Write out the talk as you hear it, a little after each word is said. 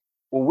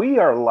Well, we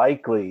are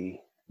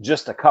likely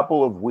just a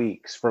couple of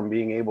weeks from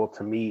being able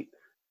to meet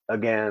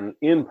again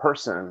in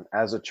person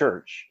as a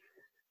church.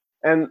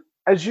 And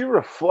as you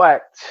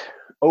reflect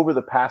over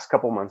the past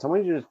couple months, I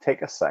want you to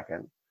take a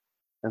second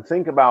and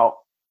think about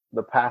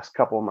the past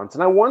couple of months.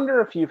 And I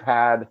wonder if you've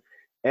had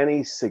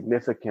any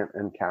significant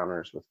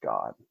encounters with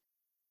God.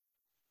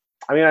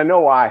 I mean, I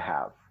know I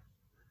have.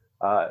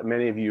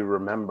 Many of you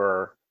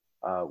remember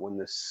when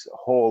this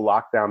whole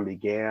lockdown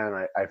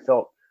began, I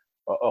felt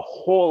a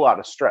whole lot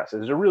of stress. It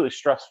was a really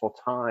stressful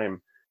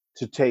time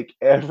to take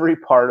every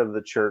part of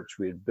the church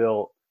we had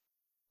built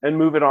and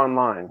move it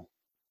online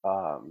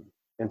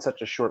in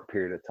such a short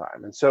period of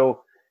time. And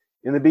so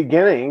in the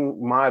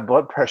beginning, my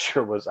blood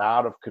pressure was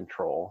out of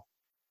control.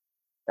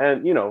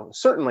 And,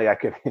 certainly I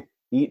could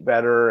eat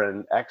better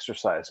and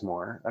exercise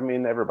more. I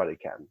mean, everybody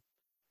can.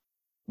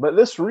 But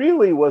this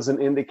really was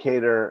an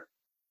indicator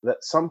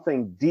that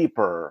something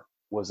deeper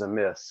was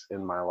amiss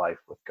in my life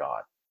with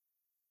God.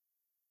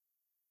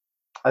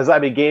 As I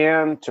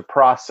began to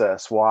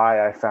process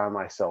why I found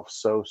myself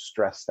so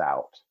stressed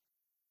out,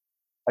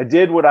 I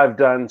did what I've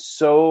done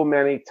so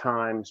many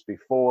times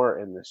before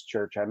in this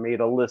church. I made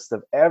a list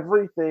of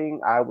everything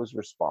I was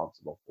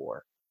responsible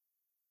for.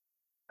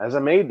 As I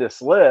made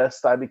this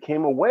list, I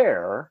became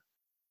aware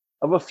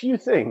of a few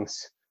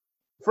things.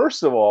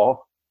 First of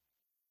all,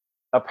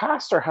 a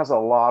pastor has a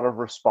lot of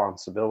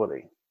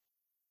responsibility.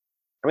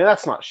 I mean,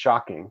 that's not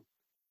shocking,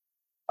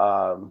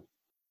 or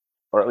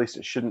at least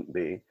it shouldn't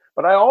be.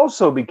 But I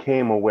also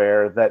became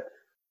aware that,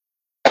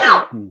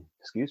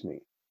 excuse me,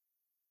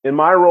 in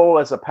my role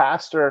as a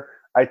pastor,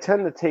 I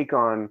tend to take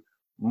on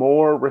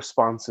more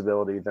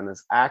responsibility than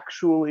is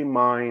actually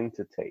mine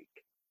to take.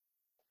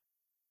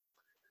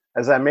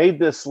 As I made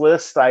this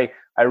list, I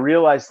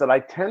realized that I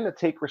tend to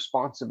take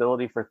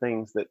responsibility for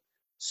things that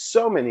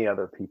so many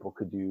other people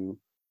could do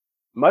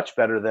much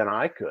better than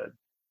I could.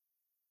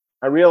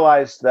 I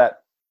realized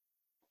that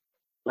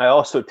I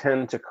also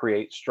tend to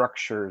create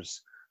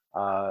structures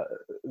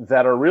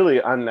that are really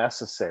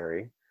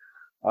unnecessary,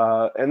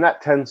 and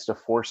that tends to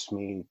force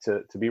me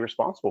to be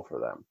responsible for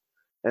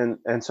them.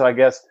 And so I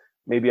guess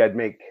maybe I'd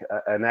make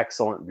an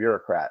excellent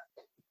bureaucrat.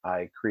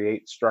 I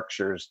create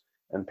structures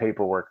and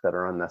paperwork that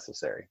are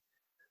unnecessary.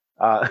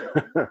 Uh,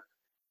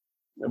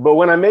 but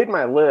when I made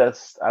my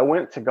list, I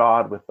went to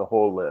God with the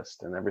whole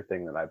list and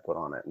everything that I put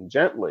on it. And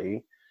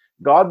gently,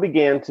 God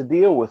began to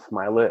deal with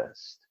my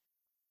list.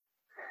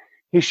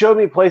 He showed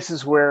me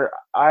places where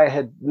I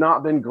had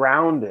not been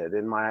grounded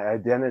in my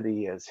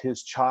identity as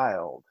his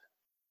child.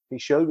 He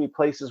showed me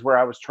places where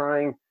I was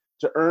trying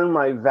to earn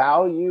my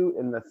value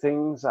in the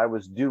things I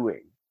was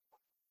doing.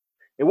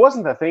 It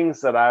wasn't the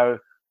things that I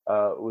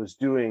was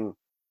doing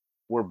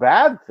were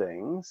bad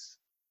things.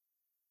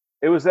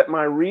 It was that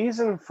my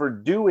reason for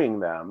doing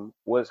them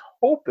was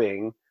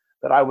hoping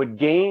that I would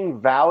gain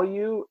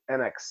value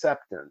and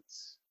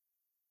acceptance.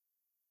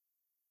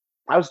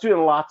 I was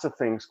doing lots of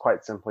things,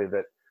 quite simply,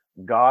 that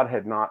God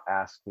had not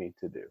asked me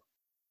to do.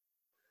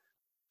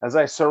 As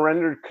I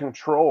surrendered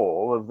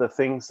control of the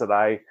things that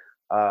I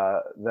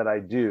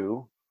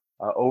do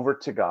over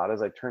to God,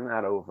 as I turn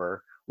that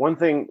over, one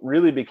thing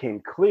really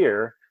became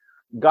clear: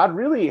 God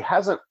really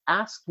hasn't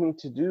asked me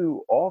to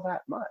do all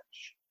that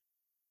much.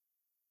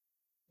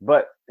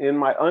 But in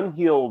my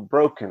unhealed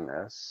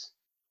brokenness,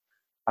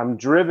 I'm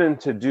driven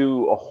to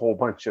do a whole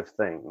bunch of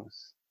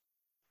things,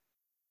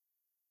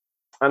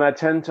 and I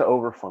tend to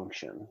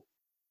overfunction.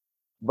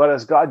 But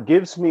as God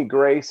gives me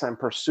grace, I'm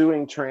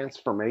pursuing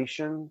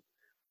transformation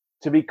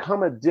to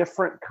become a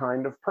different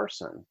kind of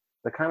person,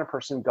 the kind of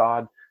person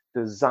God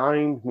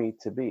designed me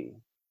to be.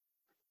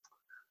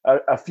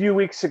 A few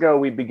weeks ago,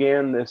 we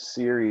began this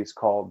series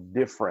called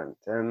Different.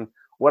 And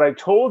what I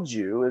told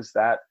you is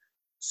that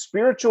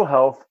spiritual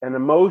health and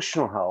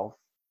emotional health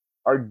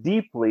are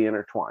deeply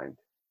intertwined.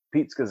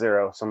 Pete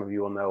Scazzero, some of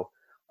you will know,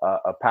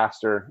 a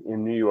pastor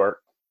in New York,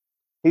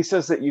 he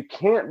says that you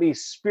can't be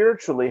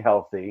spiritually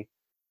healthy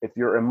if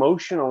you're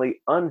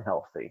emotionally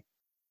unhealthy.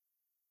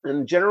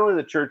 And generally,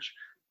 the church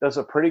does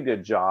a pretty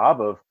good job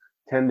of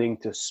tending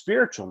to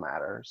spiritual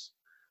matters.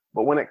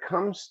 But when it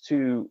comes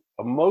to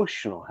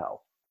emotional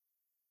health,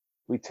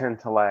 we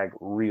tend to lag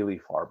really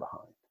far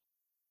behind.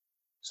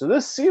 So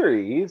this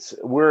series,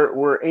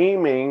 we're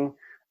aiming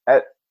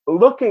at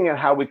looking at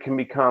how we can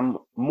become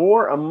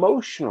more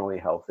emotionally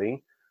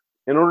healthy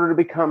in order to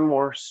become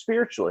more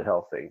spiritually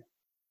healthy.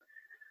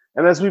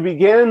 And as we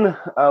begin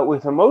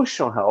with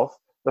emotional health,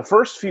 the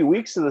first few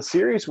weeks of the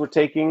series we're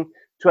taking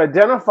to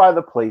identify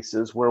the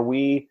places where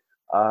we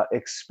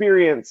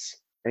experience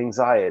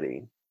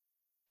anxiety.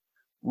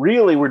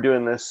 Really, we're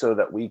doing this so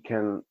that we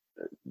can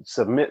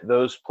submit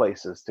those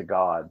places to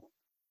God,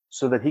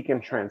 so that he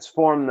can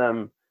transform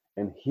them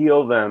and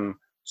heal them,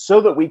 so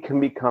that we can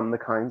become the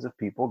kinds of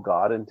people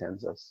God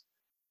intends us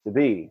to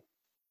be.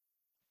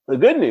 The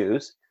good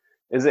news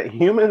is that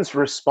humans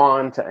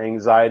respond to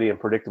anxiety in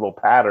predictable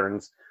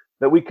patterns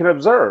that we can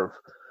observe.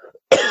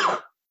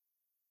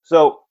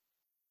 So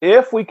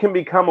if we can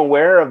become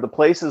aware of the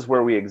places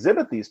where we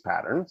exhibit these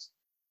patterns,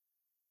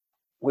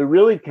 we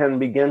really can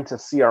begin to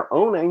see our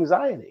own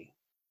anxiety.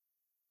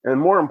 And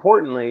more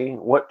importantly,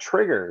 what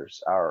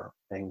triggers our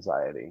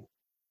anxiety.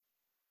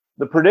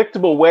 The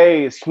predictable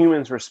ways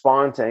humans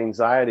respond to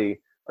anxiety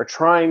are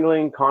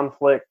triangling,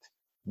 conflict,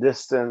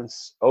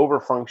 distance,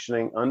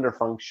 overfunctioning,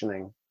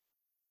 underfunctioning.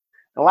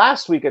 And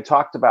last week I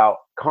talked about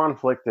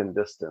conflict and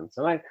distance,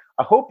 and I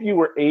hope you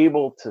were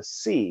able to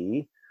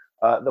see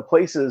the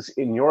places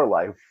in your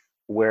life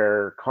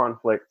where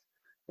conflict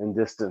and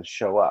distance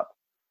show up.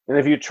 And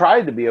if you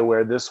tried to be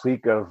aware this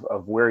week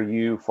of where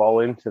you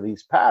fall into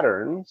these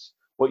patterns,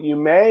 what you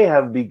may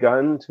have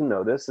begun to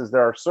notice is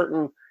there are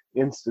certain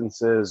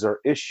instances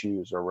or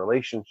issues or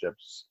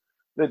relationships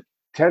that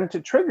tend to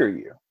trigger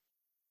you.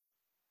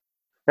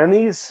 And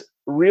these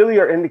really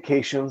are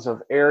indications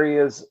of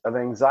areas of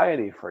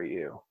anxiety for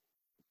you.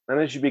 And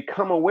as you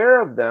become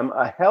aware of them,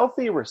 a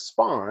healthy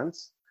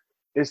response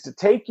is to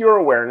take your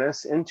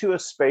awareness into a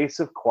space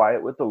of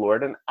quiet with the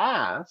Lord and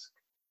ask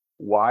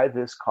why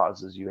this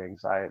causes you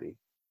anxiety.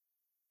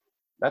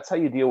 That's how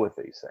you deal with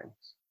these things.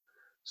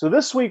 So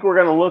this week we're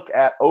going to look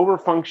at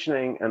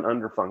overfunctioning and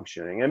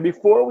underfunctioning. And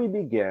before we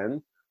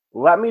begin,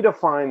 let me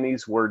define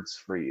these words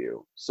for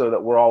you so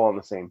that we're all on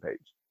the same page.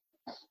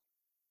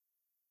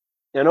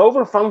 An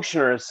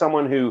overfunctioner is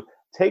someone who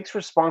takes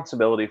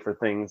responsibility for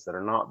things that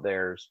are not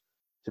theirs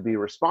to be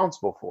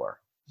responsible for.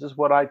 This is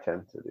what I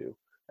tend to do,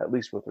 at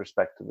least with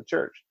respect to the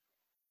church.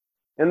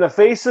 In the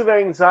face of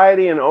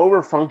anxiety, an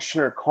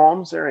overfunctioner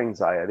calms their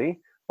anxiety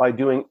by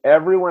doing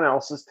everyone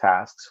else's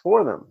tasks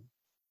for them.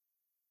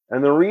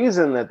 And the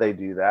reason that they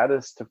do that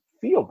is to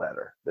feel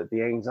better, that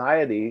the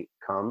anxiety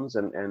comes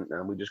and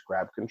we just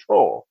grab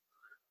control.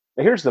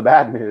 Now, here's the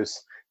bad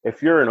news.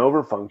 If you're an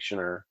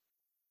overfunctioner,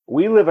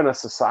 we live in a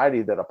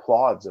society that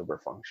applauds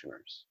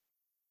overfunctioners.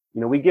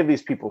 We give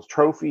these people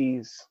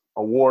trophies,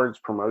 awards,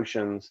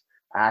 promotions,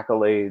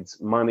 accolades,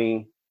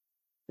 money.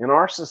 In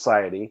our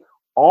society,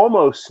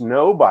 almost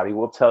nobody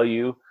will tell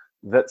you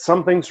that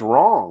something's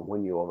wrong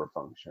when you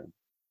overfunction.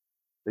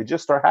 They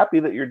just are happy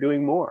that you're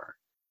doing more.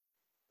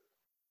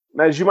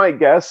 As you might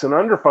guess, an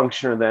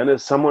underfunctioner then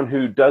is someone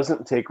who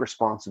doesn't take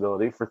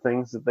responsibility for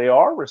things that they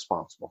are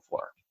responsible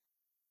for.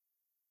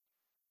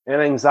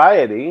 And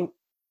anxiety,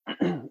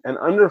 an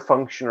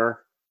underfunctioner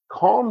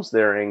calms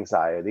their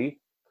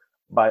anxiety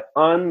by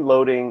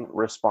unloading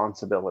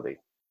responsibility.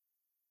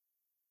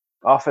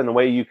 Often the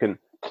way you can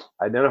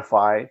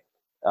identify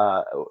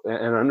an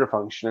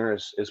underfunctioner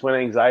is when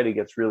anxiety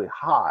gets really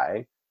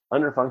high,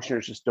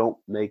 underfunctioners just don't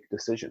make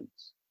decisions.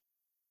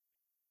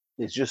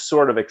 They just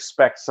sort of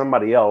expect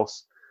somebody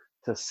else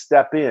to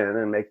step in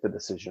and make the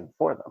decision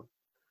for them.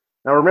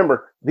 Now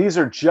remember, these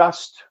are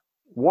just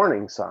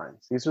warning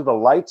signs. These are the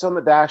lights on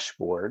the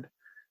dashboard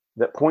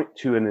that point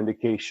to an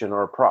indication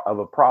of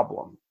a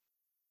problem.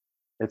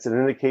 It's an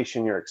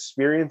indication you're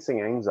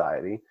experiencing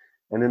anxiety,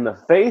 and in the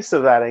face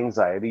of that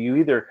anxiety, you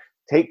either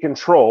take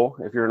control,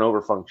 if you're an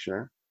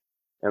overfunctioner,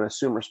 and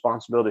assume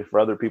responsibility for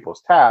other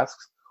people's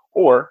tasks,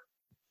 or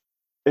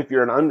if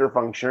you're an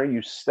underfunctioner,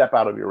 you step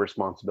out of your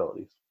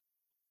responsibilities.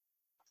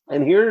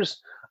 And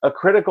here's a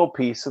critical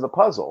piece of the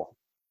puzzle.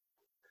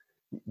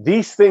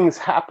 These things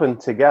happen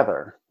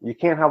together. You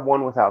can't have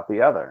one without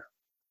the other.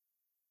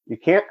 You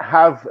can't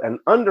have an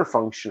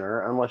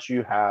underfunctioner unless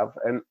you have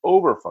an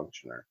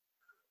overfunctioner.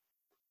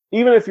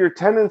 Even if your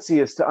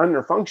tendency is to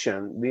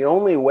underfunction, the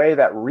only way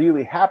that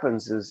really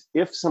happens is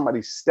if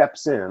somebody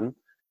steps in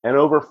and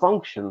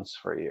overfunctions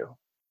for you.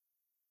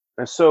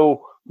 And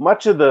so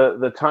much of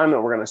the time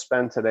that we're going to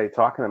spend today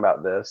talking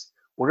about this,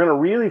 we're going to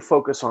really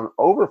focus on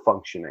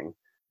overfunctioning,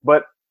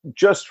 but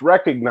just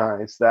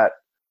recognize that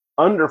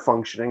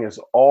underfunctioning is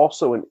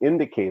also an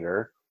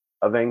indicator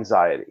of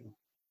anxiety.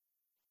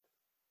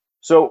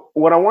 So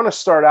what I want to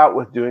start out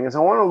with doing is I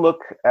want to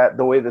look at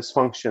the way this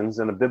functions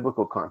in a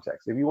biblical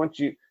context.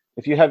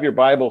 If you have your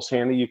Bibles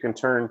handy, you can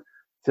turn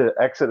to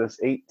Exodus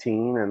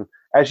 18. And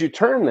as you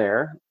turn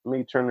there, let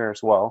me turn there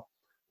as well.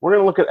 We're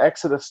going to look at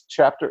Exodus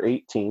chapter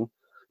 18.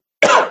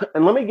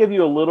 And let me give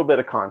you a little bit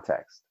of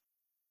context.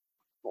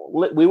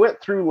 We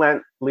went through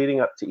Lent leading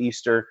up to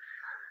Easter,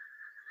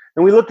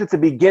 and we looked at the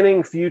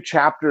beginning few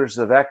chapters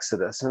of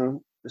Exodus.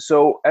 And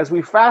so as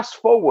we fast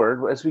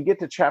forward, as we get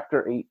to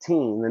chapter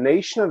 18, the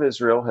nation of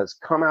Israel has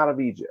come out of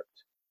Egypt.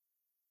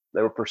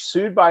 They were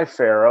pursued by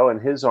Pharaoh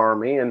and his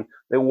army, and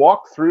they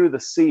walked through the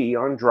sea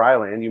on dry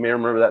land. You may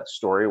remember that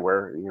story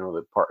where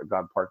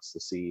God parts the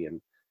sea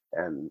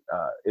and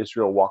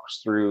Israel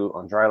walks through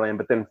on dry land.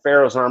 But then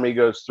Pharaoh's army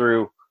goes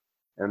through,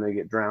 and they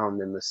get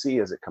drowned in the sea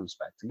as it comes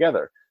back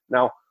together.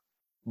 Now,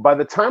 by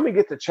the time we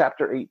get to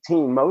chapter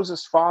 18,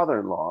 Moses'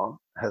 father-in-law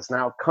has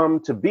now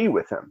come to be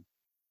with him.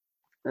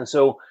 And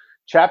so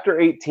chapter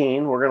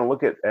 18, we're going to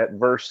look at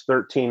verse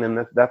 13,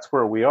 and that's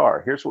where we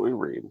are. Here's what we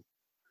read.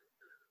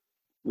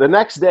 The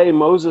next day,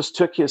 Moses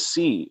took his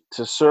seat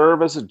to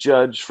serve as a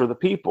judge for the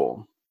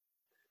people,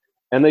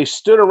 and they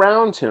stood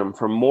around him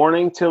from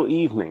morning till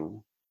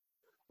evening.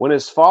 When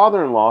his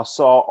father-in-law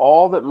saw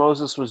all that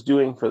Moses was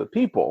doing for the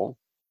people,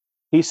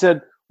 he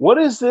said, "What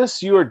is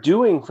this you are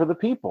doing for the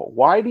people?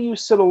 Why do you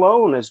sit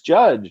alone as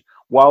judge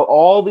while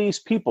all these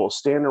people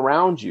stand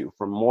around you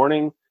from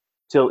morning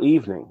till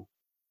evening?"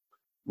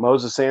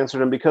 Moses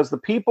answered him, "Because the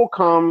people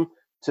come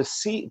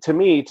to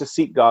me to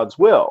seek God's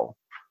will.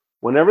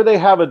 Whenever they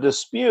have a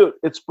dispute,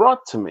 it's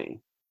brought to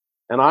me,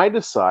 and I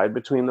decide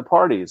between the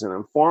parties and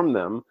inform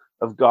them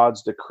of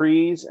God's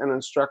decrees and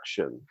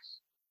instructions."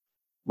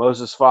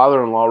 Moses'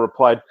 father-in-law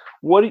replied,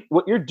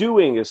 what you're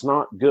doing is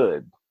not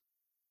good.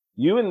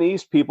 You and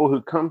these people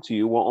who come to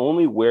you will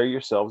only wear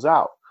yourselves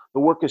out.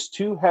 The work is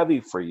too heavy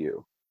for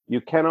you.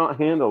 You cannot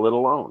handle it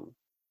alone.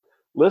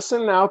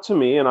 Listen now to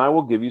me, and I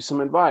will give you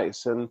some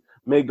advice, and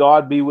may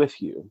God be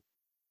with you.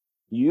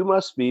 You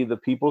must be the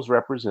people's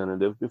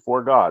representative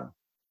before God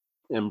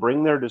and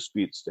bring their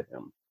disputes to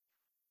him.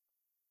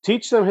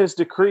 Teach them his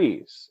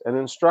decrees and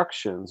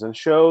instructions and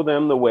show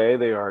them the way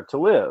they are to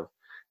live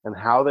and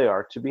how they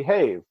are to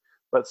behave.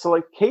 But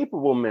select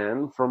capable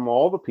men from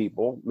all the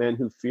people, men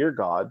who fear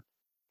God,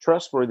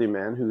 trustworthy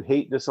men who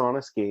hate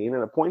dishonest gain,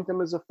 and appoint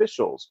them as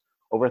officials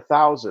over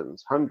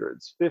thousands,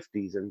 hundreds,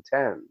 fifties, and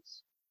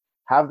tens.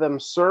 Have them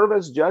serve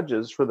as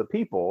judges for the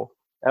people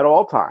at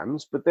all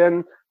times, but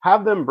then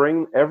have them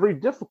bring every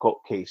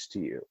difficult case to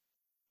you.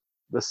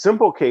 The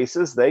simple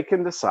cases they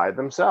can decide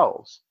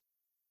themselves.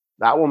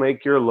 That will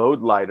make your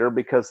load lighter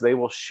because they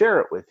will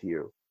share it with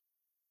you.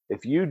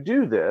 If you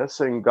do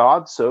this, and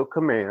God so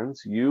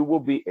commands, you will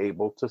be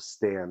able to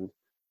stand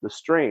the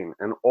strain,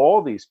 and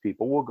all these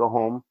people will go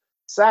home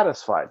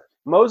satisfied.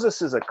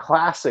 Moses is a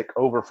classic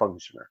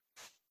overfunctioner.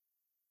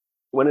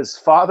 When his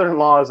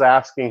father-in-law is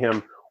asking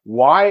him,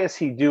 why is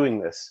he doing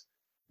this?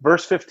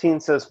 Verse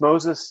 15 says,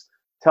 Moses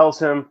tells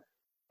him,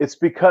 it's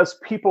because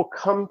people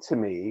come to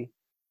me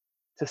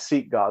to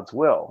seek God's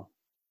will.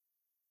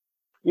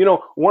 You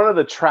know, one of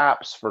the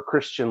traps for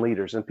Christian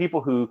leaders and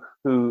people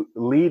who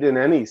lead in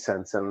any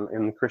sense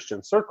in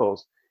Christian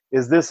circles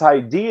is this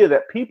idea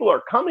that people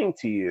are coming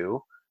to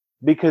you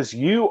because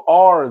you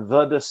are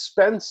the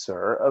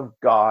dispenser of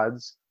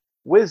God's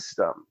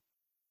wisdom.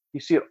 You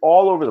see it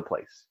all over the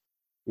place.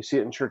 You see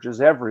it in churches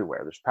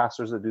everywhere. There's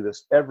pastors that do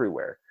this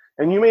everywhere.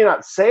 And you may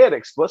not say it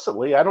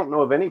explicitly. I don't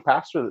know of any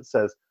pastor that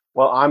says,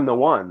 well, I'm the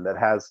one that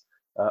has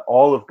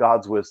all of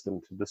God's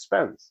wisdom to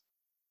dispense.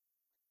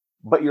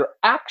 But your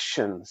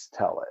actions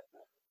tell it.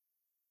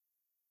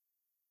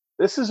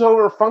 This is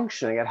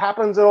overfunctioning. It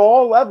happens at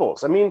all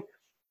levels. I mean,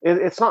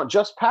 it's not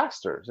just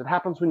pastors. It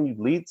happens when you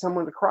lead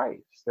someone to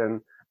Christ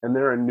and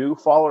they're a new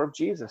follower of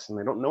Jesus and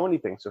they don't know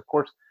anything. So, of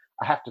course,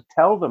 I have to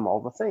tell them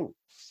all the things.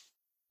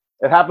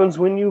 It happens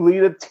when you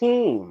lead a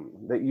team,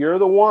 that you're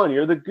the one,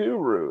 you're the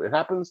guru. It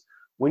happens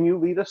when you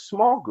lead a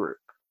small group.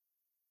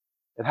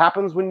 It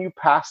happens when you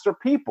pastor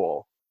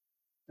people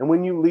and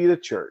when you lead a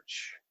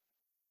church.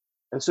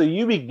 And so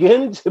you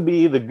begin to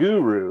be the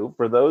guru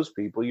for those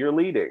people you're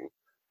leading.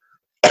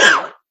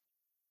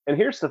 And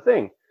here's the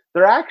thing,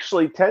 they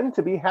actually tend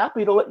to be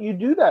happy to let you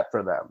do that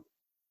for them.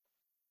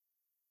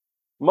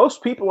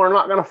 Most people are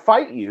not going to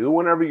fight you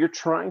whenever you're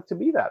trying to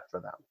be that for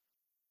them.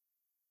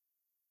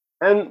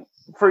 And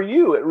for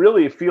you, it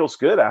really feels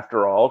good,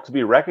 after all, to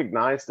be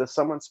recognized as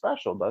someone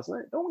special, doesn't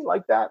it? Don't we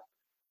like that?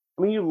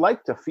 I mean, you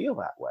like to feel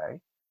that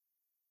way.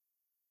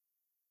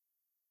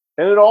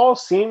 And it all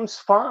seems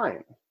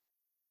fine.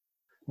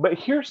 But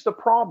here's the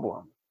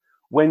problem.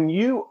 When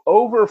you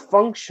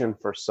overfunction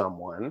for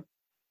someone,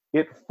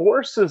 it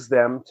forces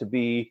them to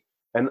be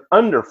an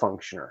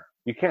underfunctioner.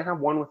 You can't have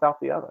one without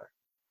the other.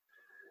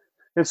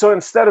 And so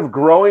instead of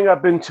growing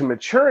up into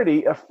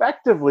maturity,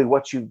 effectively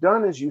what you've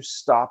done is you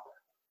stop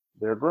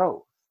their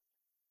growth.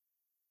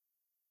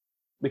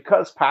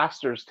 Because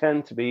pastors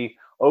tend to be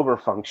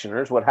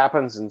overfunctioners, what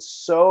happens in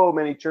so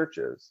many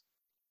churches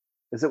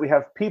is that we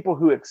have people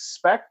who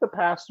expect the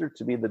pastor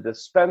to be the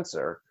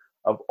dispenser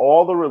of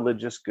all the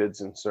religious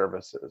goods and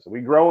services.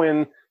 We grow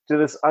into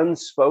this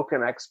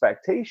unspoken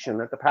expectation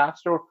that the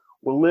pastor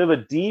will live a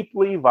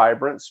deeply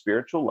vibrant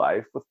spiritual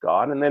life with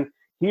God, and then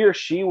he or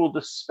she will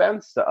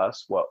dispense to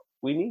us what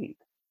we need.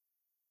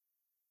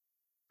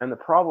 And the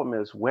problem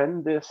is,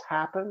 when this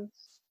happens,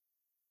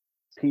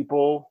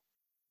 people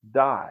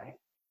die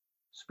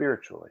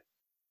spiritually.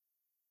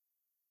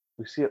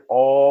 We see it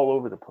all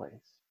over the place.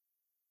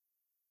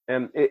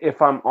 And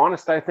if I'm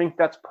honest, I think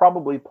that's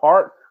probably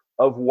part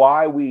of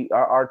why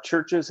our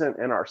churches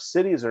and our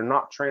cities are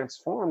not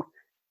transformed,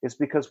 is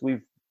because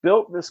we've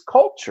built this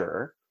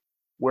culture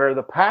where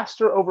the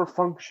pastor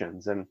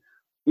overfunctions and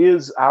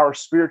is our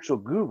spiritual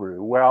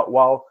guru,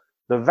 while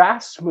the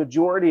vast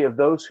majority of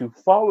those who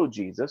follow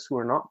Jesus, who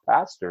are not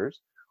pastors,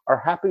 are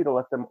happy to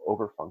let them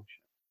overfunction.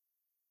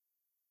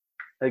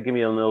 I'll give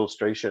you an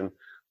illustration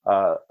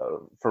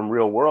from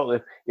real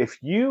world.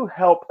 If you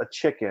help a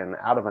chicken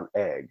out of an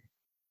egg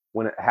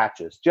when it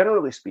hatches,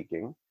 generally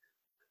speaking,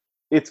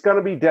 it's going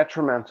to be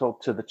detrimental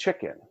to the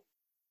chicken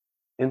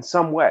in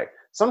some way.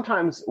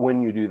 Sometimes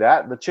when you do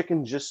that, the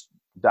chicken just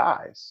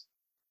dies.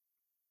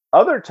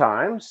 Other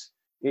times,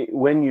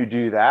 when you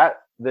do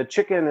that, the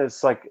chicken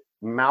is like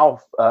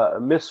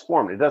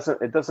misformed.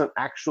 It doesn't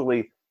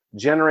actually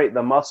generate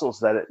the muscles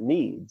that it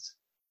needs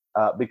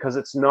because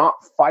it's not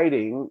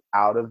fighting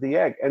out of the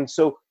egg. And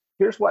so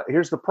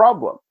Here's the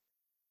problem,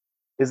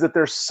 is that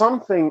there's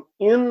something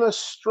in the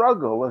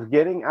struggle of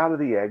getting out of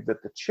the egg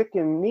that the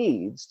chicken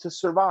needs to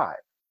survive.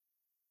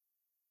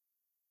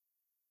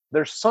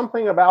 There's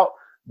something about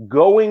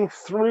going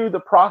through the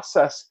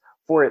process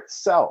for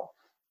itself.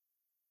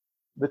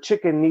 The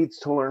chicken needs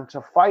to learn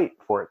to fight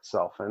for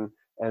itself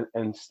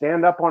and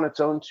stand up on its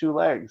own two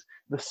legs.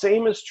 The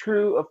same is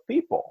true of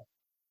people.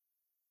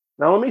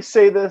 Now, let me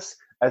say this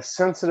as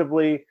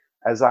sensitively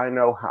as I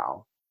know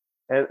how.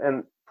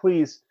 And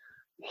please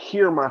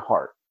hear my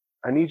heart.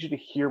 I need you to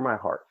hear my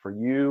heart for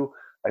you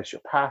as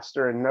your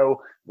pastor, and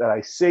know that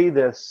I say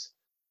this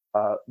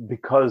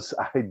because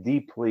I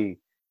deeply,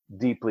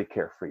 deeply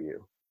care for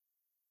you.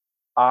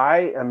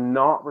 I am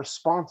not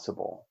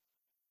responsible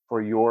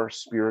for your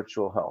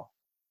spiritual health.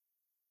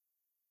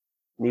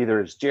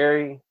 Neither is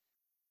Jerry,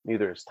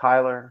 neither is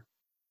Tyler,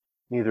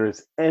 neither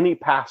is any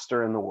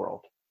pastor in the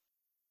world.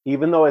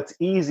 Even though it's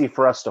easy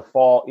for us to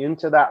fall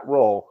into that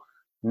role,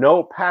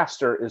 no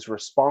pastor is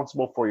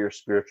responsible for your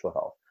spiritual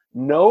health.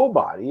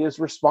 Nobody is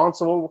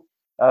responsible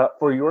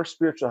for your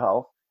spiritual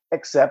health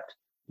except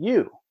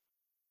you.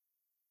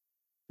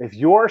 If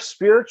your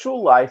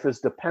spiritual life is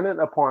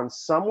dependent upon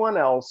someone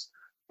else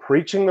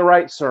preaching the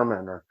right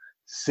sermon, or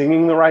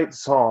singing the right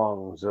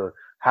songs, or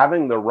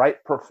having the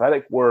right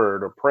prophetic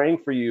word, or praying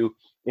for you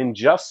in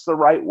just the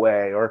right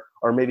way, or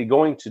maybe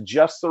going to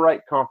just the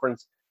right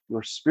conference,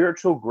 your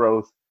spiritual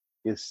growth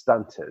is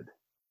stunted.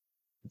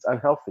 It's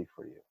unhealthy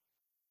for you.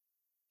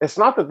 It's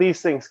not that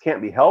these things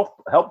can't be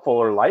helpful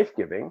or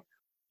life-giving.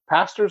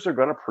 Pastors are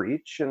going to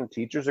preach, and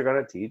teachers are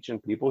going to teach,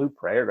 and people who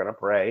pray are going to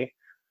pray.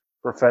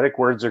 Prophetic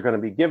words are going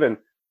to be given.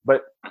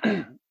 But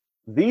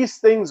these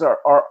things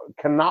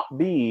cannot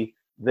be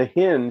the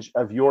hinge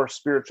of your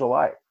spiritual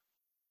life.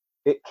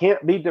 It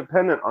can't be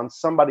dependent on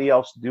somebody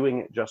else doing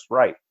it just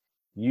right.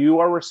 You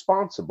are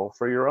responsible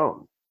for your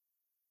own.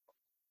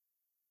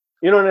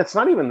 And it's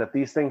not even that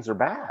these things are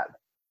bad.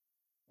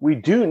 We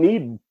do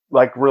need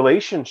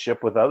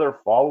relationship with other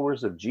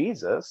followers of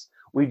Jesus.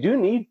 We do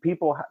need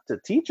people to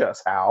teach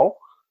us how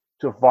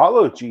to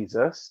follow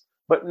Jesus,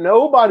 but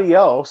nobody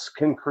else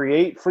can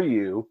create for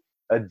you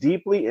a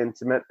deeply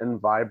intimate and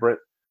vibrant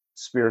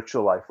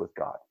spiritual life with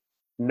God.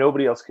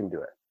 Nobody else can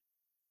do it.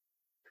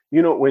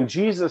 When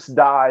Jesus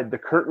died, the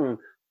curtain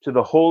to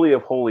the Holy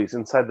of Holies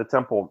inside the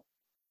temple,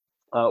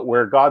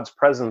 where God's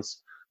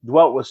presence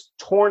dwelt, was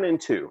torn in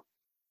two.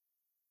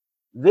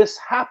 This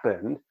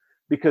happened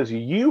because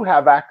you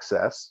have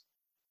access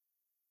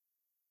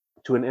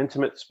to an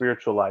intimate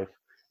spiritual life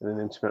and an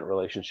intimate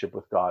relationship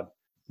with God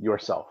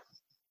yourself.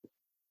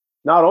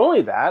 Not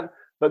only that,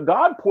 but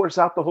God pours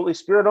out the Holy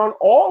Spirit on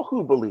all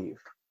who believe,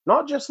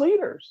 not just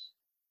leaders,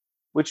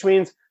 which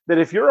means that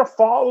if you're a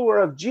follower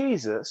of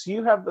Jesus,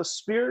 you have the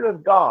Spirit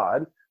of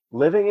God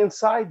living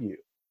inside you,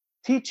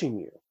 teaching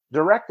you,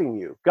 directing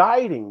you,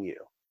 guiding you.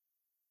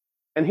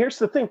 And here's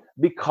the thing,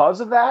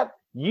 because of that,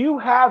 you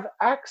have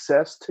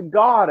access to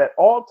God at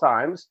all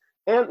times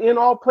and in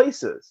all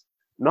places,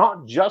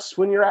 not just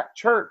when you're at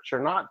church, or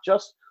not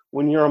just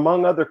when you're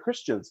among other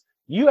Christians.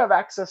 You have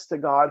access to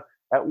God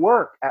at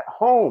work, at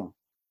home,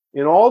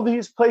 in all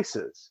these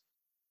places.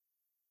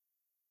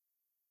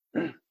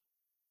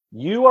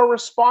 You are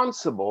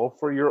responsible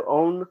for your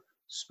own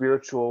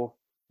spiritual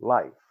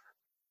life.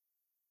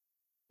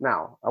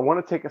 Now, I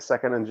want to take a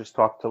second and just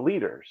talk to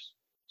leaders.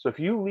 So if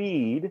you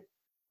lead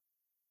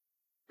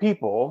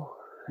people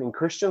in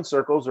Christian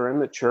circles or in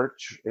the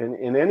church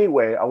in any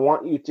way, I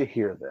want you to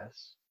hear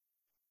this.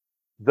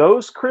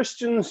 Those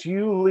Christians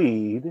you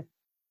lead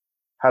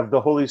have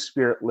the Holy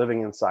Spirit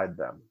living inside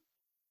them.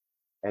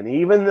 And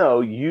even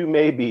though you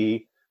may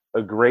be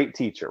a great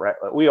teacher, right?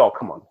 We all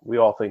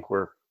think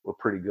we're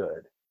pretty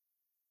good.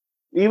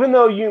 Even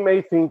though you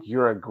may think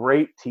you're a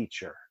great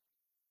teacher,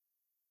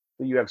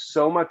 that you have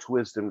so much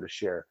wisdom to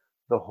share,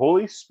 the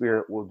Holy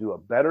Spirit will do a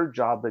better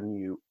job than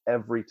you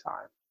every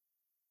time.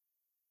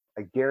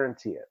 I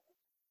guarantee it.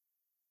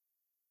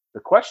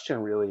 The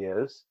question really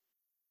is,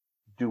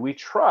 do we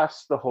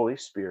trust the Holy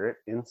Spirit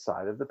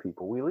inside of the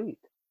people we lead?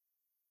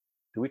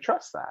 Do we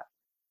trust that?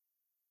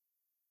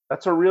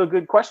 That's a real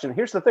good question.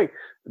 Here's the thing.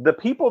 The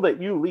people that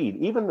you lead,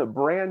 even the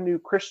brand new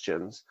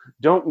Christians,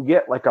 don't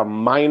get a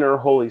minor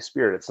Holy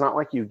Spirit. It's not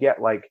like you get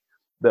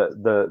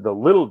the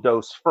little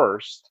dose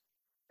first,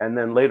 and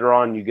then later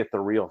on you get the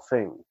real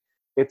thing.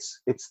 It's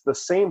the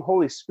same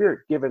Holy Spirit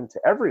given to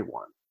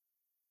everyone.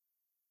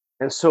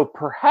 And so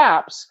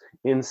perhaps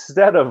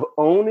instead of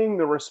owning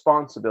the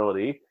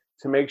responsibility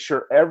to make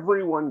sure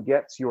everyone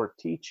gets your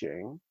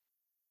teaching,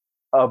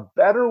 a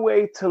better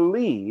way to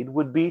lead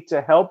would be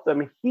to help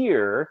them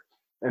hear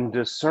and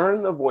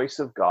discern the voice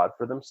of God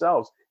for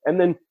themselves. And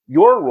then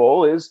your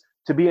role is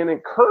to be an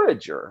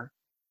encourager,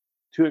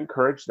 to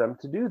encourage them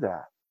to do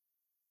that.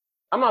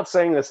 I'm not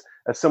saying this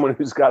as someone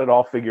who's got it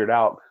all figured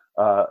out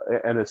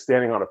and is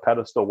standing on a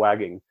pedestal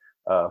wagging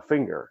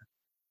finger.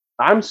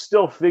 I'm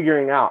still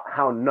figuring out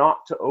how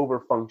not to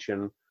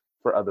overfunction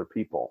for other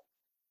people.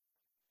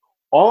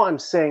 All I'm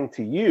saying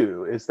to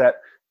you is that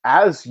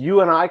as you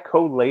and I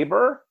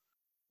co-labor,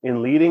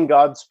 in leading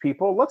God's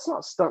people, let's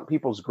not stunt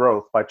people's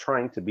growth by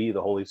trying to be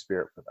the Holy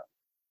Spirit for them.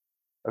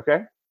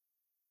 Okay?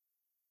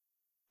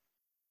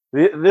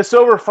 This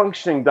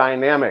overfunctioning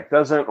dynamic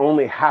doesn't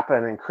only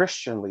happen in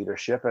Christian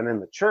leadership and in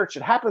the church,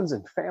 it happens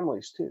in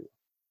families too.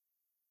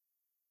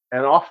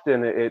 And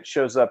often it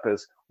shows up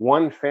as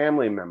one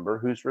family member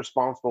who's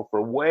responsible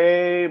for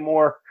way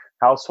more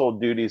household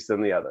duties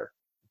than the other.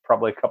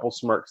 Probably a couple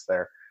smirks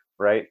there,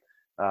 right?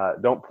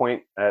 Don't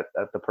point at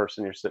the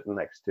person you're sitting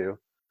next to.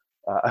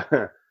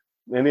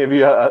 Any of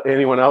you,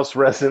 anyone else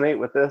resonate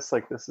with this?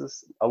 Like, this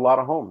is a lot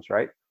of homes,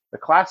 right? The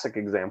classic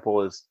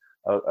example is,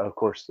 of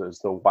course, there's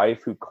the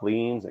wife who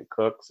cleans and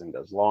cooks and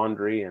does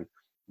laundry and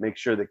makes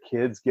sure the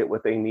kids get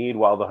what they need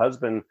while the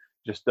husband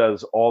just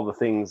does all the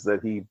things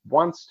that he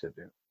wants to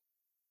do.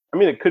 I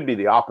mean, it could be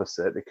the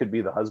opposite. It could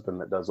be the husband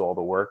that does all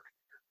the work.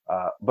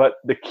 But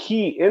the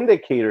key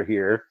indicator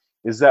here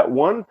is that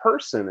one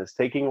person is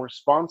taking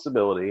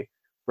responsibility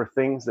for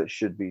things that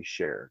should be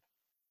shared.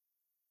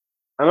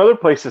 Another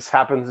place this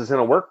happens is in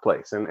a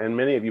workplace, and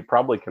many of you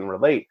probably can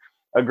relate.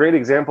 A great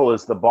example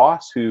is the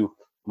boss who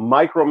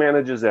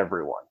micromanages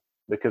everyone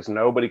because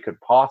nobody could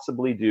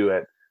possibly do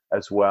it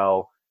as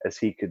well as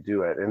he could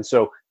do it. And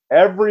so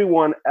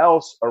everyone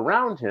else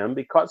around him,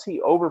 because he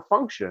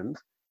overfunctioned,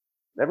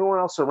 everyone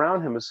else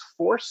around him is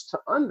forced to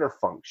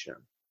underfunction.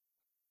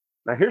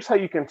 Now, here's how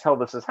you can tell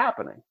this is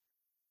happening.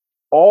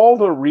 All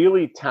the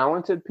really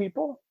talented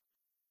people,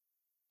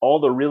 all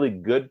the really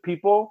good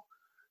people,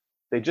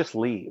 they just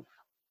leave.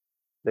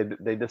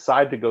 They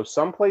decide to go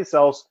someplace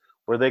else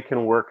where they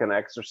can work and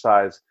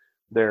exercise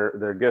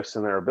their gifts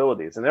and their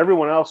abilities. And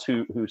everyone else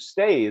who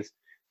stays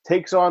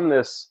takes on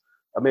this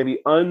maybe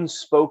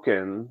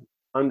unspoken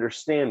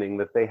understanding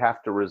that they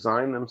have to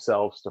resign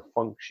themselves to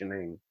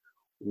functioning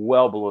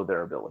well below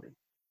their ability.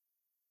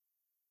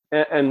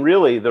 And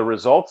really, the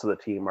results of the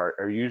team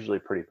are usually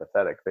pretty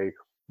pathetic. They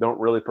don't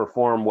really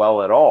perform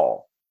well at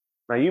all.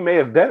 Now, you may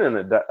have been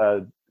in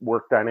a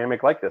work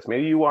dynamic like this.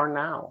 Maybe you are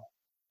now.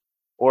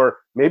 Or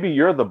maybe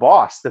you're the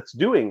boss that's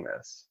doing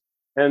this.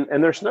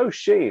 And there's no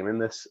shame in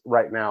this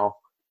right now.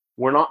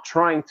 We're not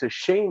trying to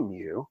shame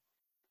you.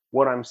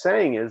 What I'm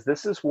saying is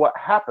this is what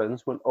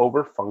happens when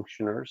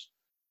overfunctioners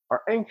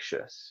are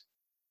anxious.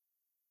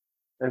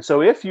 And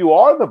so if you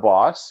are the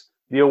boss,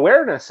 the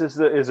awareness is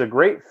a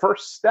great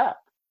first step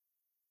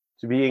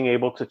to being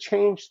able to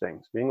change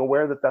things, being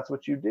aware that that's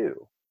what you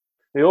do.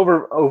 The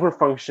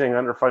overfunctioning,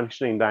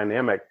 underfunctioning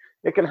dynamic,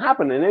 it can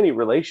happen in any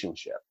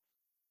relationship.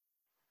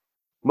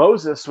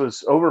 Moses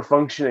was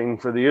overfunctioning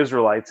for the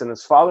Israelites, and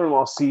his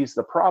father-in-law sees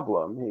the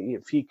problem.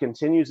 If he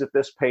continues at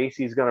this pace,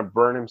 he's going to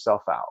burn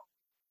himself out.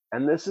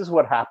 And this is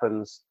what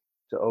happens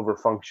to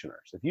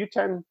overfunctioners. If you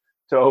tend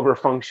to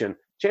overfunction,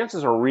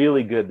 chances are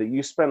really good that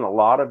you spend a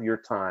lot of your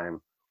time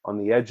on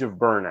the edge of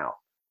burnout.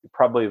 You're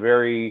probably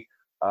very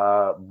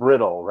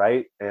brittle,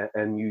 right?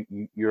 And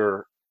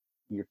you're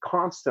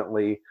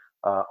constantly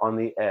on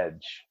the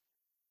edge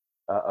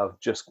of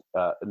just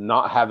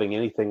not having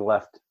anything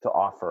left to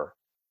offer.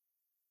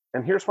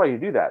 And here's why you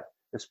do that.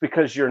 It's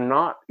because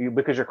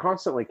you're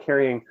constantly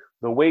carrying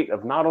the weight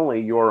of not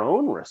only your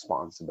own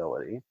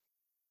responsibility,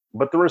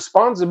 but the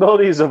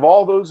responsibilities of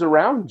all those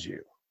around you.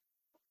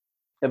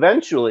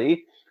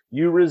 Eventually,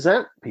 you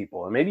resent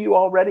people, and maybe you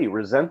already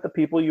resent the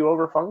people you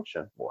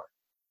overfunction for.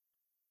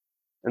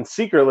 And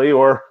secretly,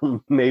 or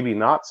maybe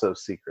not so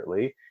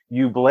secretly,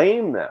 you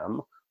blame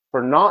them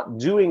for not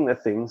doing the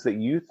things that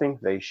you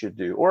think they should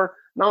do, or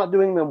not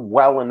doing them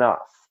well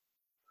enough.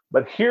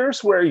 But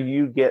here's where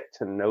you get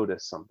to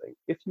notice something,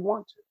 if you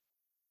want to.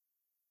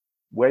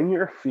 When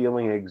you're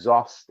feeling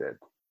exhausted,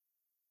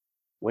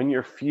 when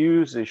your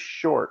fuse is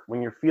short,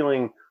 when you're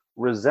feeling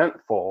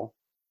resentful,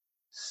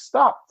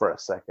 stop for a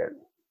second.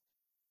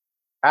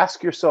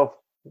 Ask yourself,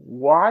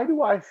 why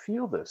do I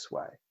feel this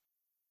way?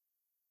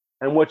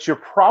 And what you're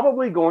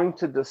probably going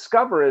to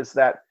discover is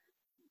that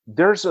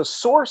there's a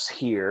source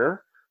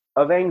here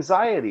of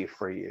anxiety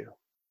for you.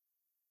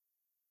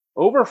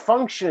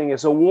 Overfunctioning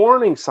is a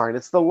warning sign.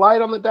 It's the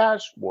light on the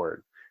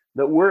dashboard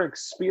that we're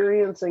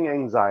experiencing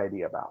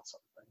anxiety about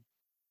something.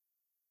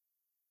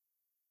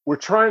 We're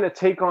trying to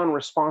take on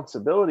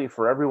responsibility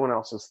for everyone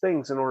else's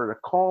things in order to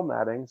calm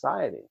that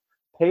anxiety.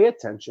 Pay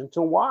attention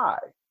to why.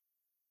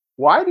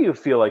 Why do you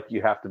feel like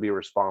you have to be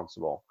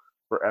responsible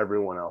for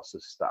everyone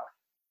else's stuff?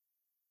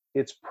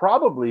 It's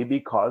probably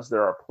because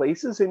there are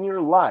places in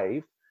your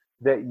life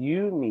that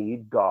you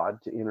need God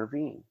to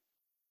intervene.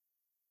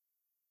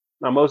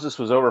 Now, Moses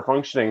was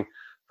overfunctioning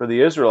for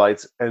the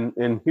Israelites,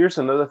 and here's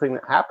another thing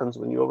that happens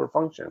when you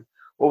overfunction.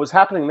 What was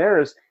happening there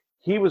is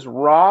he was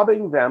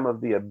robbing them of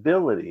the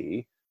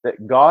ability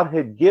that God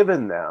had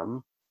given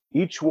them,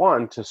 each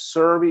one, to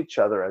serve each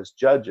other as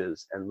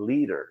judges and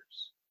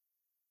leaders.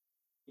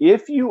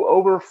 If you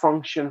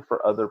overfunction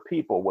for other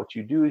people, what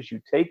you do is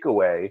you take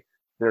away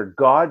their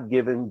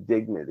God-given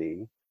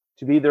dignity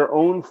to be their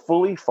own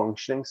fully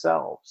functioning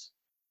selves.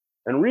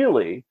 And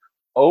really,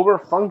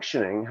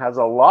 overfunctioning has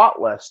a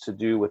lot less to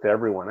do with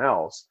everyone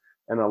else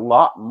and a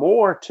lot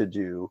more to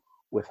do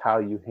with how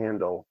you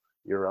handle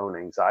your own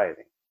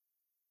anxiety.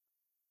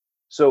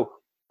 So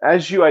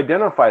as you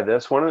identify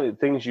this, one of the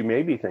things you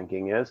may be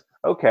thinking is,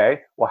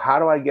 okay, well, how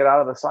do I get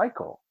out of the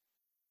cycle?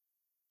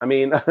 I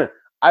mean,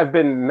 I've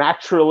been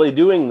naturally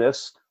doing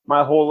this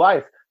my whole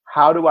life.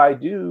 How do I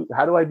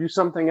do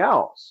something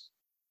else?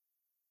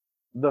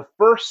 The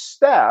first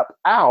step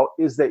out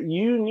is that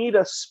you need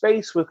a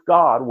space with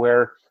God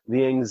where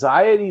the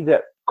anxiety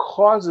that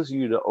causes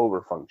you to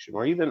overfunction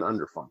or even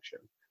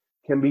underfunction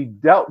can be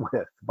dealt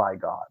with by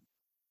God.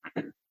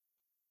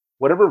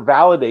 Whatever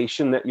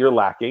validation that you're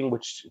lacking,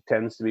 which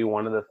tends to be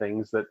one of the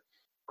things that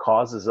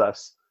causes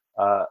us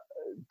uh,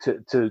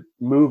 to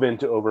move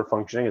into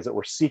overfunctioning, is that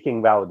we're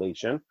seeking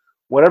validation.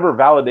 Whatever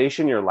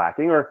validation you're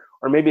lacking, or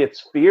maybe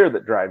it's fear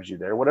that drives you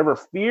there, whatever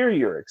fear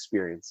you're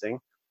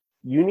experiencing,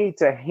 you need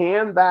to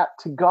hand that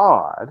to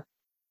God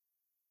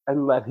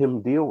and let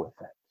Him deal with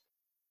it.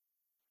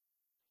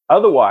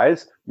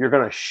 Otherwise, you're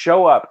going to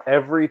show up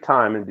every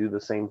time and do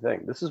the same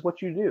thing. This is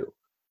what you do.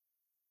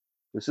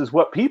 This is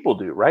what people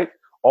do, right?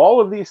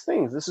 All of these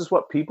things, this is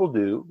what people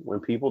do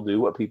when people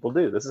do what people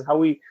do. This is how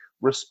we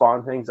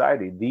respond to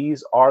anxiety.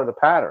 These are the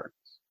patterns.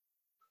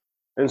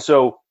 And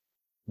so,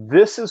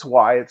 this is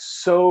why it's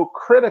so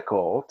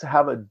critical to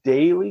have a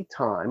daily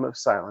time of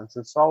silence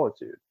and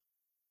solitude.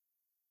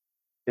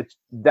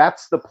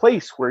 That's the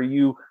place where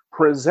you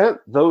present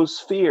those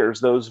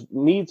fears, those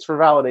needs for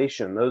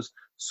validation, those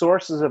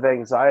sources of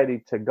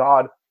anxiety to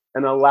God,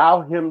 and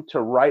allow Him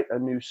to write a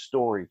new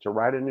story, to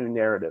write a new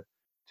narrative,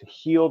 to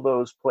heal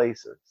those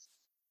places.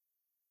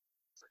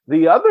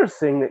 The other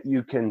thing that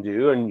you can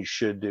do, and you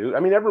should do, I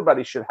mean,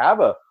 everybody should have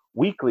a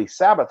weekly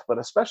Sabbath, but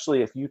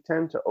especially if you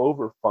tend to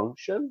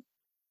overfunction,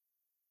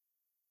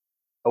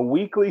 a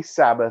weekly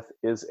Sabbath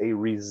is a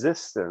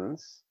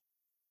resistance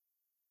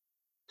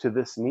to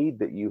this need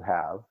that you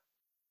have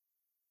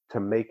to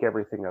make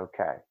everything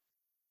okay.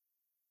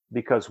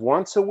 Because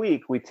once a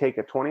week, we take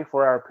a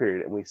 24-hour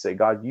period and we say,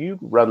 God, you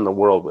run the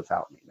world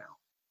without me now.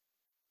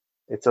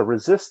 It's a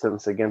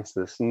resistance against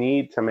this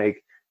need to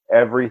make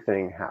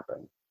everything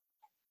happen.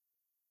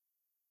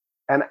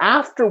 And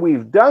after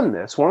we've done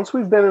this, once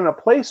we've been in a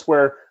place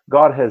where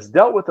God has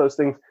dealt with those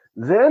things,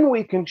 then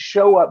we can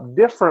show up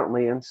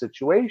differently in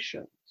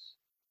situations.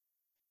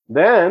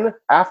 Then,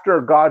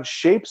 after God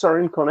shapes our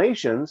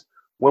inclinations,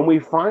 when we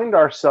find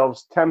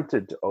ourselves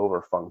tempted to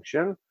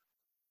overfunction,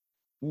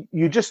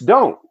 you just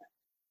don't.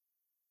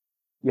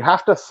 You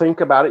have to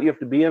think about it. You have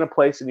to be in a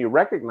place and you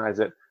recognize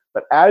it.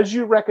 But as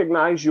you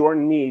recognize your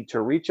need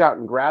to reach out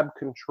and grab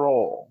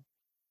control,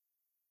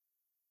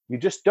 you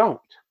just don't.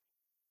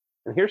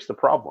 And here's the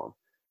problem.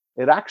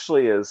 It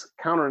actually is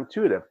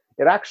counterintuitive.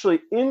 It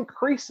actually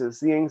increases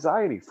the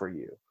anxiety for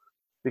you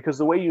because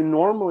the way you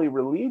normally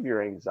relieve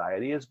your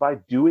anxiety is by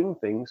doing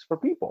things for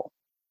people.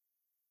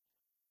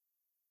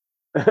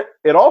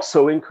 It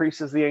also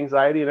increases the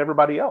anxiety in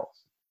everybody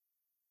else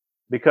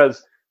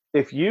because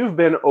if you've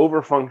been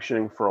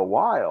overfunctioning for a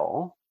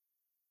while,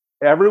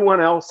 everyone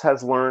else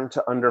has learned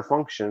to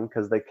underfunction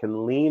because they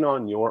can lean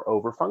on your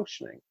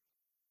overfunctioning.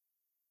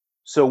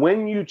 So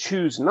when you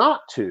choose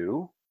not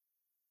to,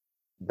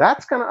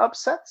 that's going to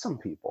upset some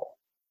people.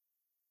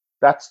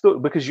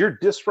 Because you're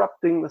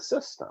disrupting the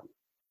system.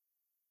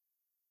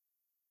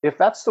 If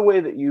that's the way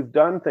that you've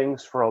done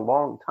things for a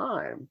long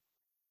time,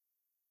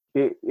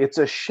 it's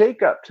a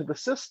shakeup to the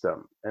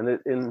system, and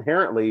it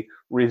inherently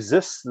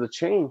resists the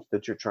change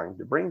that you're trying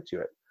to bring to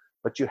it.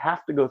 But you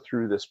have to go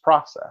through this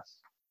process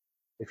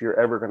if you're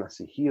ever going to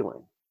see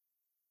healing.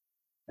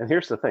 And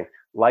here's the thing.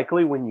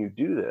 Likely when you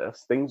do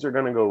this, things are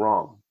going to go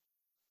wrong.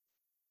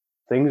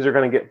 Things are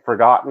going to get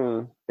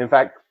forgotten. In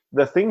fact,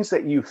 the things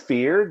that you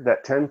feared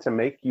that tend to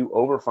make you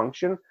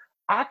overfunction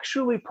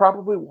actually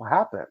probably will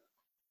happen.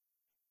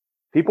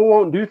 People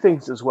won't do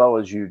things as well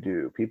as you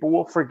do. People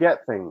will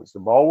forget things. The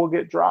ball will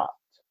get dropped.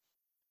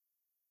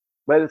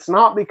 But it's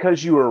not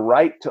because you were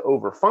right to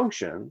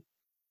overfunction.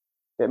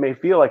 It may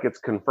feel like it's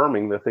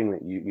confirming the thing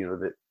that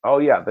that, oh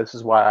yeah, this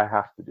is why I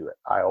have to do it.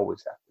 I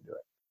always have to do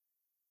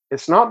it.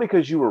 It's not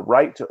because you were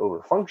right to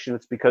overfunction.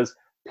 It's because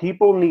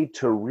people need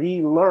to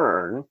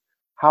relearn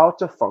how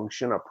to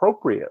function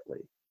appropriately.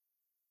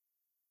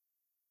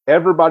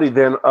 Everybody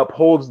then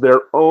upholds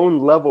their own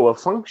level of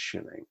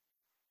functioning.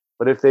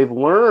 But if they've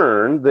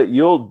learned that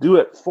you'll do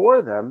it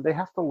for them, they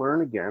have to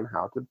learn again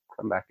how to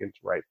come back into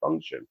right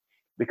function,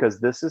 because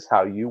this is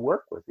how you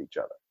work with each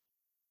other.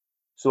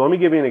 So let me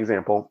give you an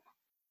example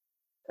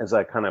as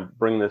I kind of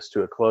bring this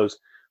to a close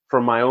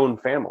from my own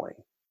family.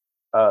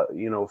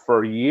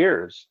 For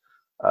years,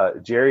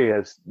 Jerry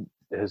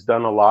has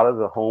done a lot of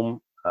the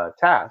home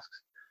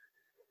tasks.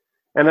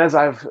 And as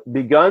I've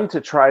begun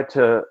to try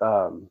to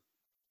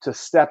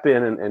step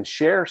in and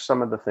share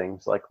some of the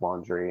things like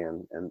laundry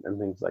and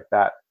things like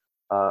that,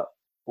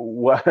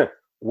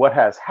 what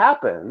has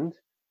happened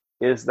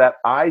is that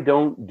I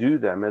don't do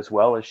them as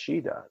well as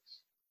she does.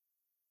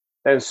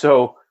 And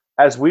so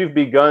as we've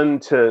begun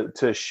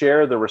to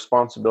share the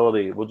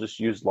responsibility, we'll just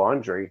use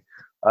laundry,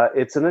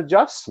 it's an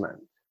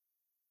adjustment.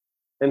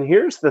 And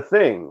here's the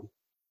thing.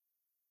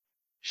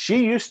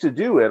 She used to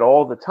do it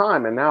all the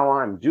time, and now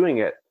I'm doing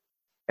it.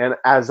 And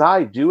as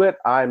I do it,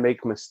 I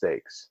make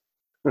mistakes.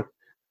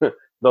 The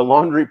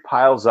laundry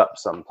piles up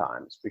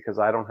sometimes because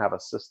I don't have a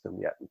system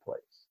yet in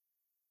place.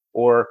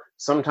 Or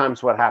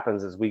sometimes what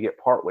happens is we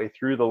get partway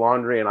through the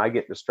laundry and I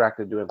get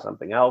distracted doing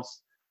something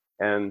else.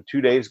 And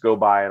 2 days go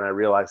by and I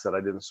realize that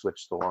I didn't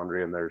switch the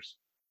laundry and there's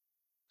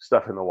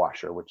stuff in the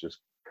washer, which is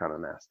kind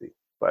of nasty.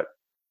 But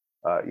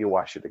you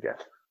wash it again.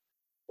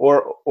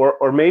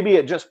 Or maybe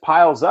it just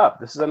piles up.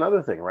 This is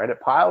another thing, right?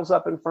 It piles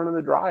up in front of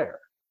the dryer.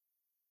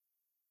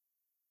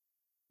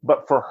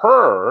 But for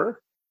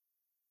her,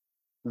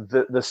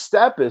 the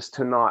step is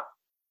to not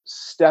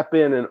step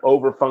in and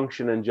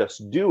overfunction and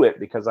just do it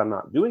because I'm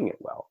not doing it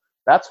well.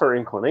 That's her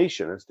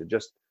inclination, is to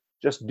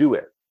just do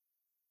it.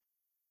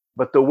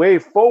 But the way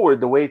forward,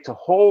 the way to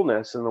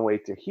wholeness and the way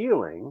to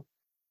healing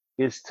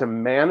is to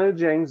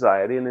manage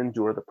anxiety and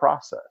endure the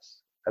process.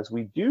 As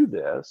we do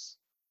this,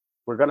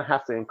 we're going to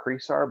have to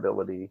increase our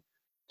ability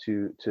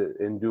to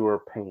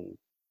endure pain.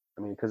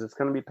 I mean, because it's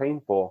going to be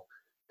painful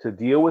to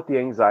deal with the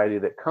anxiety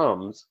that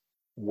comes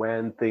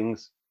when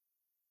things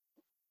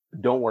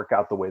don't work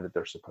out the way that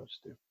they're supposed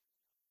to.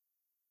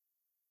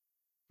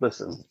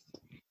 Listen,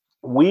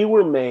 we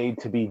were made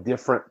to be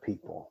different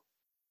people.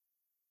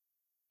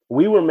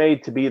 We were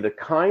made to be the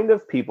kind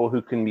of people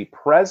who can be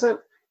present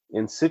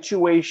in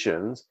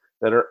situations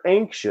that are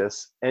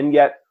anxious and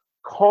yet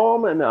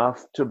calm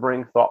enough to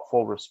bring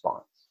thoughtful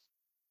response.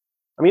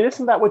 I mean,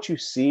 isn't that what you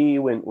see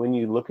when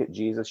you look at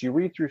Jesus? You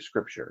read through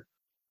scripture,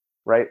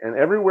 right? And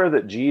everywhere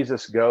that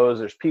Jesus goes,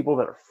 there's people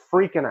that are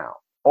freaking out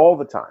all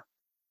the time,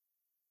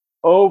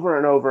 over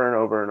and over and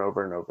over and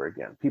over and over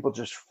again. People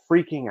just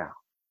freaking out.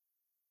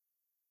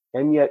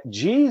 And yet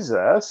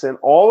Jesus, in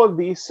all of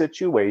these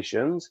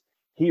situations,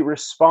 he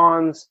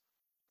responds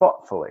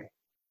thoughtfully.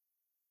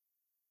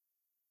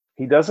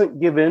 He doesn't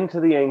give in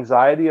to the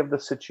anxiety of the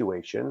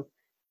situation.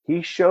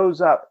 He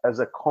shows up as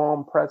a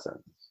calm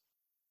presence.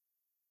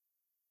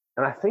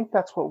 And I think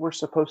that's what we're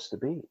supposed to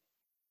be.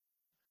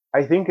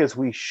 I think as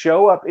we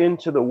show up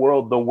into the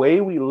world, the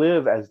way we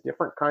live as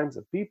different kinds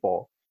of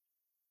people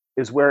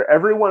is where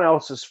everyone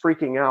else is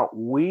freaking out,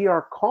 we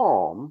are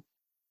calm,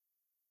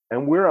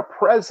 and we're a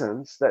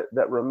presence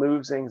that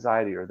removes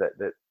anxiety, or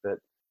that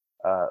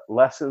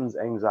lessens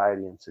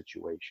anxiety in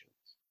situations.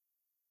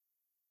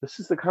 This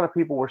is the kind of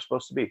people we're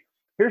supposed to be.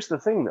 Here's the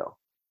thing, though.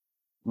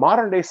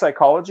 Modern day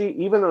psychology,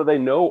 even though they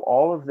know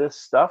all of this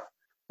stuff,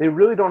 they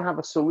really don't have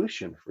a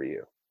solution for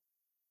you,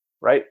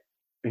 right?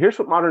 Here's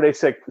what modern day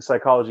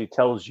psychology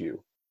tells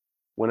you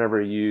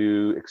whenever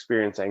you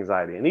experience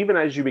anxiety. And even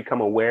as you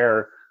become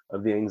aware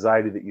of the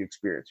anxiety that you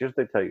experience, here's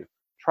what they tell you: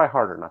 try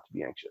harder not to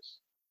be anxious.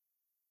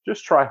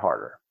 Just try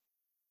harder.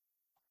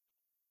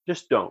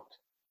 Just don't.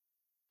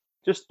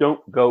 Just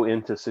don't go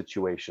into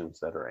situations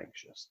that are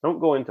anxious. Don't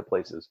go into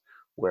places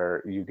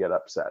where you get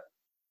upset.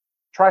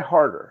 Try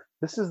harder.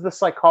 This is the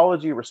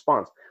psychology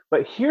response.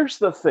 But here's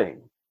the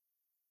thing.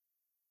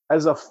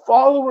 As a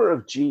follower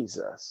of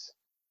Jesus,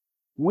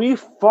 we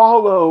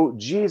follow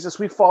Jesus.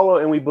 We follow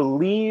and we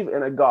believe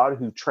in a God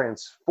who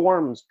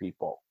transforms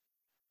people,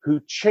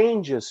 who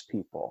changes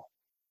people.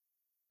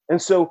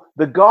 And so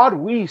the God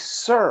we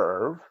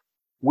serve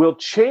will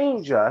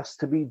change us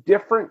to be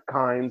different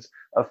kinds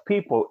of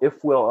people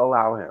if we'll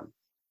allow him.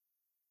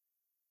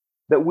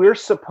 That we're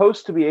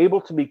supposed to be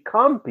able to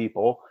become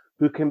people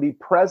who can be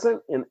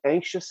present in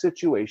anxious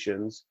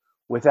situations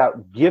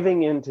without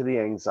giving in to the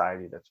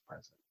anxiety that's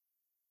present.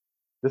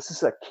 This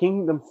is a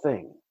kingdom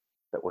thing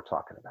that we're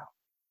talking about.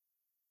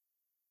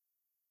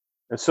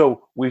 And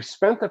so we've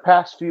spent the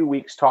past few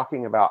weeks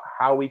talking about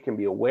how we can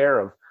be aware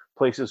of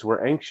places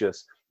we're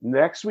anxious.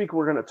 Next week,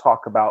 we're going to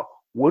talk about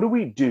what do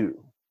we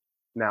do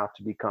now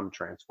to become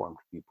transformed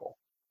people?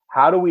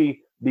 How do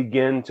we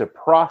begin to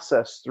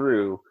process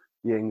through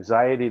the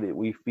anxiety that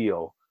we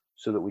feel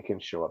so that we can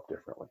show up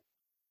differently?